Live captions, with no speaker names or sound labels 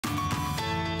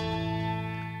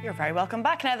You're very welcome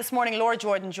back. Now this morning, Laura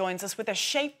Jordan joins us with a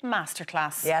shape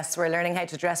masterclass. Yes, we're learning how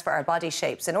to dress for our body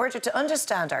shapes in order to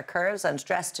understand our curves and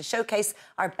dress to showcase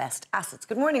our best assets.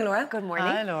 Good morning, Laura. Good morning.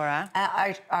 Hi, Laura.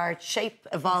 Our shape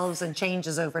evolves and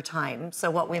changes over time,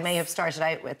 so what we may have started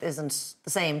out with isn't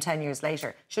the same 10 years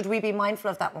later. Should we be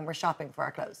mindful of that when we're shopping for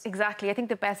our clothes? Exactly. I think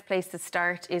the best place to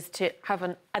start is to have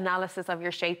an analysis of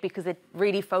your shape, because it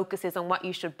really focuses on what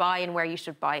you should buy and where you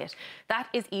should buy it. That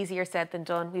is easier said than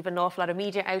done. We've an awful lot of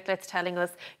media outlets telling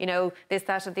us, you know, this,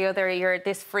 that and the other, you're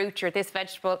this fruit, you're this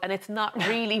vegetable, and it's not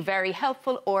really very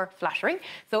helpful or flattering.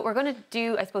 So what we're going to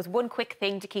do, I suppose, one quick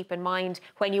thing to keep in mind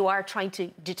when you are trying to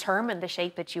determine the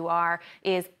shape that you are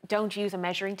is don't use a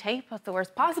measuring tape. That's the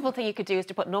worst possible thing you could do, is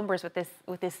to put numbers with this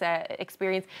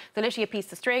experience. So literally a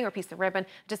piece of string or a piece of ribbon,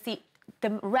 just see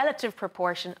the relative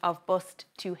proportion of bust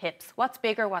to hips. What's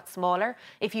bigger, what's smaller?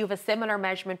 If you have a similar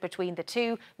measurement between the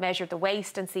two, measure the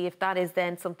waist and see if that is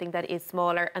then something that is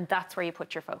smaller, and that's where you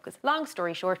put your focus. Long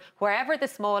story short, wherever the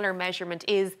smaller measurement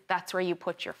is, that's where you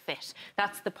put your fit.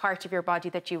 That's the part of your body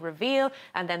that you reveal,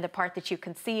 and then the part that you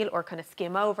conceal or kind of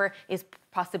skim over is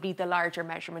possibly the larger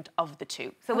measurement of the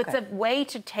two. So It's a way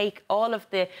to take all of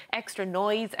the extra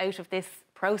noise out of this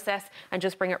process and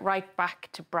just bring it right back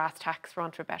to brass tacks, for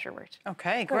want of a better word.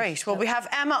 OK, great. Well, we have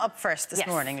Emma up first this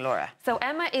morning, Laura. So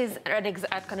Emma is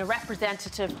a kind of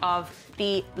representative of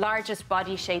the largest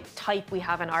body shape type we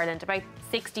have in Ireland. About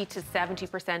 60 to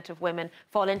 70% of women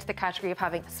fall into the category of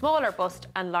having a smaller bust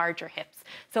and larger hips.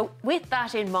 So with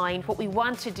that in mind, what we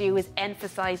want to do is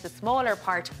emphasise the smaller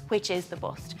part, which is the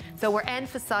bust. So we're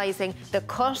emphasising the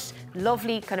cut,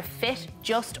 lovely kind of fit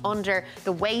just under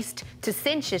the waist to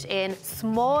cinch it in,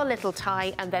 small little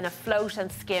tie, and then a float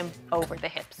and skim over the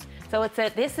hips. So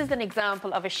this is an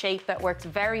example of a shape that works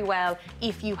very well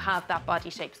if you have that body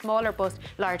shape. Smaller bust,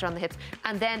 larger on the hips.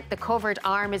 And then the covered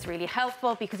arm is really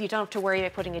helpful because you don't have to worry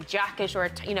about putting a jacket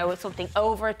or, you know, something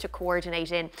over it to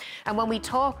coordinate in. And when we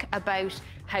talk about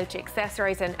how to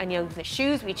accessorise and you know, the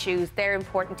shoes we choose, they're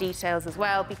important details as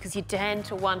well, because you tend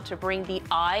to want to bring the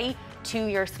eye to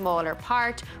your smaller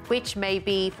part, which may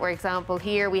be, for example,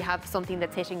 here we have something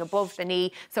that's hitting above the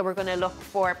knee, so we're going to look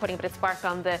for putting a bit of sparkle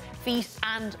on the feet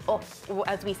and up.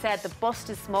 As we said, the bust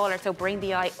is smaller, so bring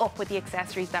the eye up with the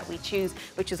accessories that we choose,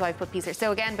 which is why I put pieces here.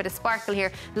 So again, a bit of sparkle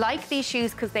here. Like these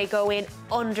shoes because they go in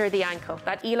under the ankle.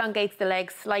 That elongates the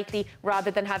legs slightly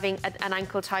rather than having an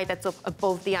ankle tie that's up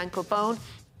above the ankle bone.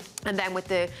 And then with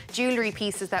the jewellery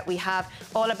pieces that we have,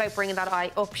 all about bringing that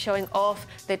eye up, showing off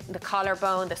the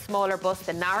collarbone, the smaller bust,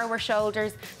 the narrower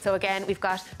shoulders. So again, we've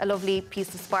got a lovely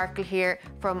piece of sparkle here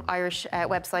from Irish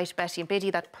website Betty and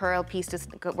Biddy. That pearl piece just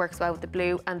works well with the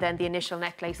blue. And then the initial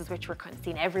necklaces, which we're kind of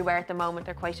seeing everywhere at the moment.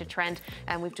 They're quite a trend,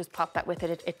 and we've just popped that with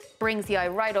it. It brings the eye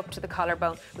right up to the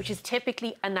collarbone, which is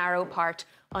typically a narrow part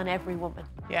on every woman.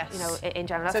 Yes. You know, in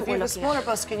general. That's so if you have a smaller at.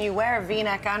 bust, can you wear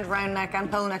V-neck and round neck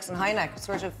and pole necks and high neck?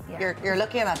 Sort of, you're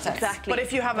looking at that sense. Exactly. But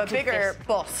if you have a bigger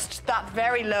bust, that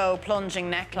very low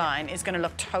plunging neckline is going to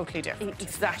look totally different.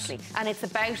 Exactly. And it's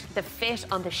about the fit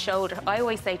on the shoulder. I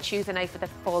always say choose an outfit that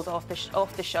falls off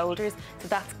the shoulders, so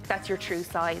that's your true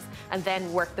size, and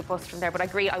then work the bust from there. But I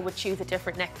agree, I would choose a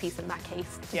different neck piece in that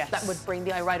case. Yes. That would bring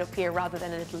the eye right up here rather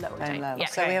than a little lower down. Low. Yeah.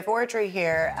 So we have Audrey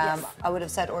here. I would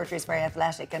have said Audrey is very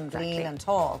athletic and lean and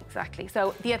tall. Exactly.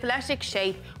 So the athletic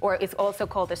shape, or is also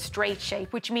called a straight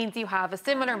shape, which means you have a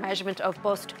similar measurement of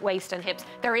bust, waist and hips.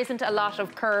 There isn't a lot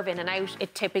of curve in and out.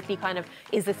 It typically kind of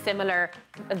is a similar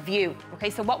view. Okay,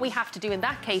 so what we have to do in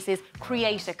that case is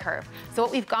create a curve. So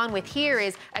what we've gone with here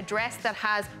is a dress that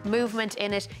has movement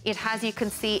in it. It has, you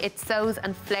can see, it sews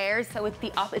and flares. So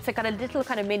it's got a little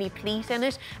kind of mini pleat in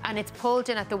it, and it's pulled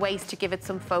in at the waist to give it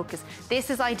some focus. This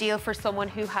is ideal for someone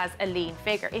who has a lean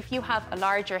figure. If you have a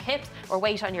larger hips or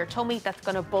weight on your tummy, that's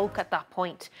going to bulk at that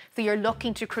point. So you're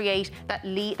looking to create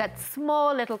that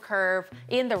small little curve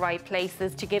in the right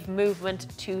places to give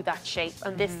movement to that shape.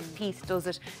 And this piece does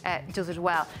it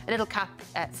well. A little cap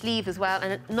sleeve as well,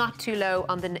 and not too low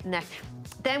on the neck.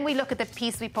 Then we look at the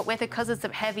piece we put with it. Because it's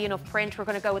a heavy enough print, we're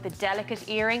going to go with a delicate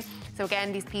earring. So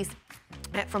again, these pieces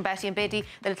from Betty and Biddy,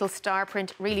 the little star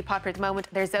print, really popular at the moment.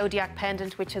 Their Zodiac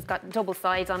pendant, which has got double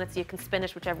sides on it, so you can spin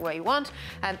it whichever way you want.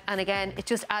 And again, it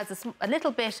just adds a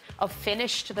little bit of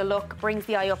finish to the look, brings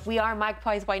the eye up. We are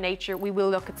magpies by nature. We will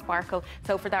look at sparkle.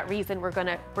 So for that reason, we're going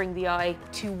to bring the eye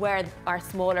to where our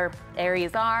smaller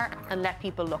areas are and let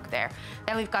people look there.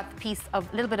 Then we've got the piece of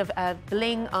a little bit of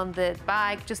bling on the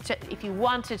bag, just to, if you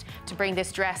wanted to bring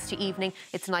this dress to evening,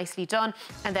 it's nicely done.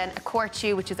 And then a court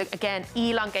shoe, which is, again,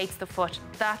 elongates the foot.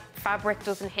 that fabric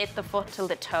doesn't hit the foot till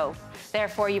the toe.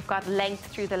 Therefore, you've got length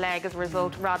through the leg as a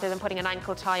result, rather than putting an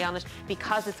ankle tie on it.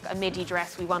 Because it's a midi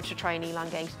dress, we want to try and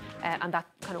elongate, and that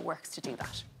kind of works to do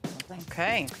that.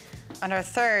 Okay. And our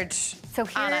third, so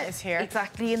here, Anna is here.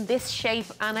 Exactly, in this shape,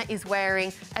 Anna is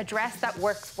wearing a dress that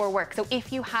works for work. So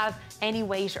if you have any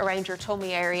weight around your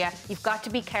tummy area, you've got to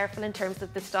be careful in terms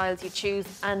of the styles you choose,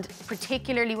 and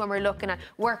particularly when we're looking at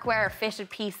workwear or fitted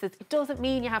pieces, it doesn't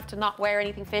mean you have to not wear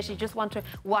anything fitted, you just want to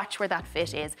watch where that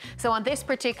fit is. So on this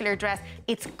particular dress,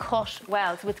 it's cut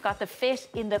well, so it's got the fit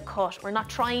in the cut. We're not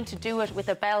trying to do it with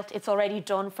a belt, it's already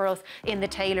done for us in the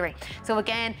tailoring. So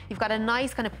again, you've got a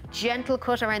nice kind of gentle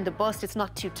cut around the bust, it's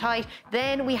not too tight.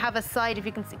 Then we have a side, if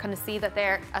you can kind of see that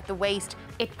there at the waist,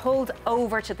 it pulls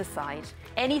over to the side.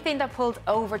 Anything that pulls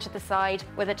over to the side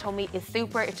with a tummy is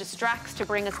super. It distracts to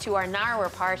bring us to our narrower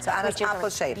part. So Anna's apple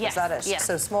shape, yes, is that it? Yes.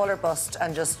 So smaller bust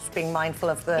and just being mindful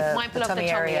of the tummy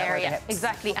area.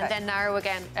 Exactly, okay. And then narrow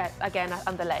again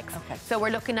on the legs. Okay. So we're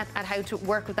looking at how to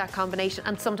work with that combination,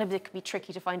 and sometimes it can be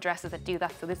tricky to find dresses that do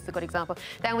that, so this is a good example.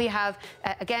 Then we have,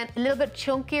 again, a little bit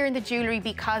chunkier in the jewellery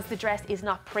because the dress is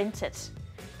not printed.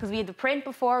 Because we had the print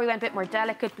before, we went a bit more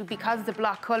delicate, but because of the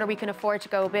block colour, we can afford to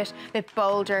go a bit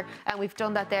bolder, and we've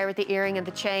done that there with the earring and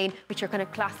the chain, which are kind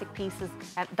of classic pieces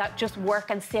that just work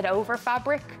and sit over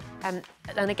fabric. And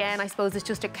again, I suppose it's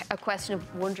just a question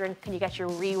of wondering, can you get your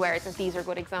rewears? And these are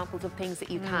good examples of things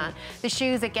that you can. The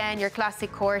shoes, again, your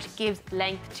classic court, gives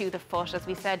length to the foot. As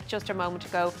we said just a moment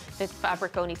ago, the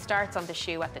fabric only starts on the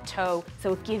shoe at the toe,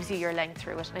 so it gives you your length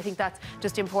through it. And I think that's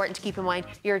just important to keep in mind.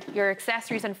 Your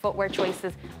accessories and footwear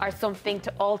choices are something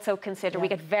to also consider. We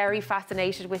get very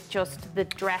fascinated with just the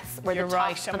dress or the top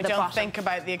right, and we don't bottom. think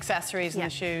about the accessories and the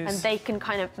shoes. And they can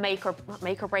kind of make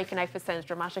or break an outfit. Sounds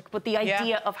dramatic, but the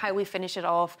idea of how we finish it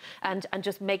off and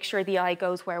just make sure the eye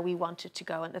goes where we want it to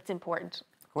go, and that's important.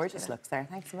 Gorgeous looks there.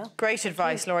 Thanks, Emil. Great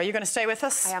advice, Laura. You're going to stay with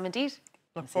us? I am indeed.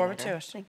 Look forward to it.